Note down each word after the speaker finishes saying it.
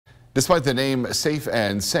Despite the name Safe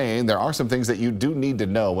and Sane, there are some things that you do need to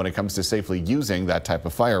know when it comes to safely using that type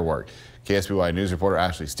of firework. KSBY News reporter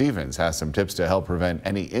Ashley Stevens has some tips to help prevent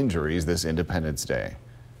any injuries this Independence Day.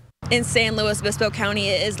 In San Luis Obispo County,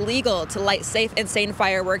 it is legal to light Safe and Sane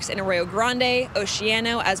fireworks in Arroyo Grande,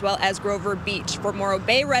 Oceano, as well as Grover Beach. For Morro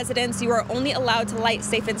Bay residents, you are only allowed to light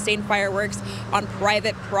Safe and Sane fireworks on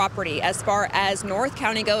private property. As far as North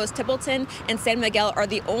County goes, Templeton and San Miguel are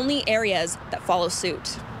the only areas that follow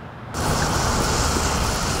suit.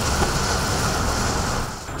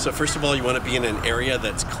 So first of all, you want to be in an area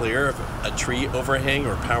that's clear of a tree overhang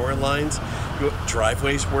or power lines.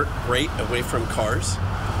 Driveways work great away from cars.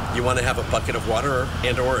 You want to have a bucket of water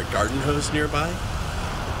or a garden hose nearby,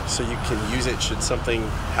 so you can use it should something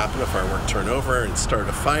happen, a firework turn over and start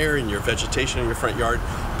a fire in your vegetation in your front yard.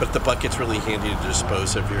 But the bucket's really handy to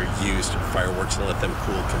dispose of your used fireworks and let them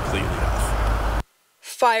cool completely off.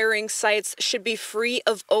 Firing sites should be free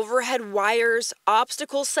of overhead wires,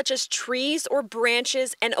 obstacles such as trees or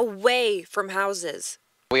branches, and away from houses.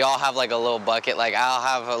 We all have like a little bucket. Like I'll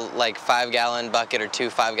have a 5-gallon bucket or 2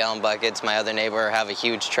 5-gallon buckets. My other neighbor have a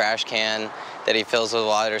huge trash can that he fills with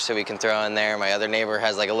water so we can throw in there. My other neighbor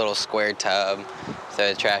has like a little square tub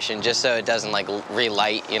to trash in, just so it doesn't like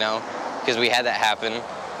relight, you know, because we had that happen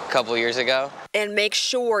a couple years ago. And make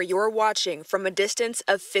sure you're watching from a distance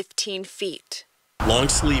of 15 feet. Long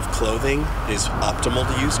sleeve clothing is optimal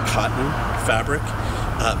to use, cotton fabric,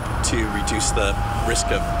 to reduce the risk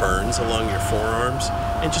of burns along your forearms.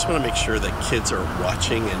 And just want to make sure that kids are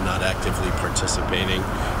watching and not actively participating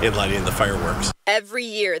in lighting the fireworks. Every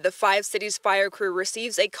year, the 5 Cities Fire Crew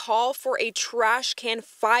receives a call for a trash can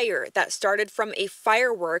fire that started from a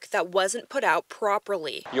firework that wasn't put out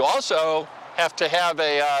properly. You also have to have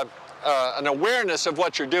an awareness of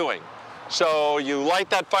what you're doing. So you light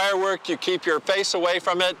that firework, you keep your face away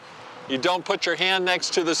from it, you don't put your hand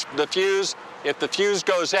next to the fuse. If the fuse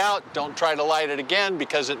goes out, don't try to light it again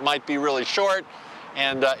because it might be really short.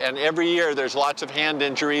 And every year there's lots of hand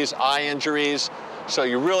injuries, eye injuries, so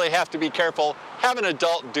you really have to be careful. Have an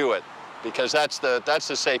adult do it because that's the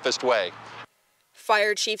safest way.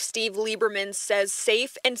 Fire Chief Steve Lieberman says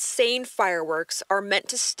Safe and Sane fireworks are meant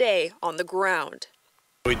to stay on the ground.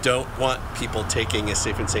 We don't want people taking a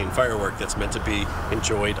Safe and Sane firework that's meant to be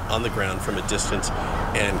enjoyed on the ground from a distance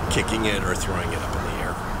and kicking it or throwing it up in the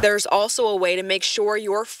air. There's also a way to make sure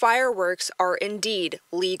your fireworks are indeed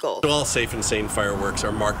legal. All Safe and Sane fireworks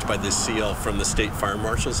are marked by this seal from the State Fire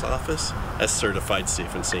Marshal's Office as certified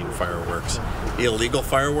Safe and Sane fireworks. Illegal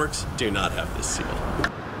fireworks do not have this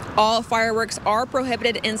seal. All fireworks are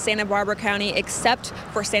prohibited in Santa Barbara County except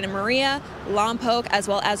for Santa Maria, Lompoc, as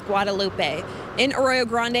well as Guadalupe. In Arroyo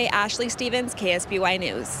Grande, Ashley Stevens, KSBY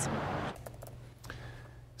News.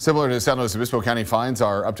 Similar to San Luis Obispo County, fines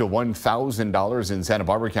are up to $1,000 in Santa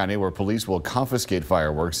Barbara County, where police will confiscate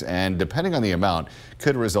fireworks and, depending on the amount,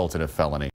 could result in a felony.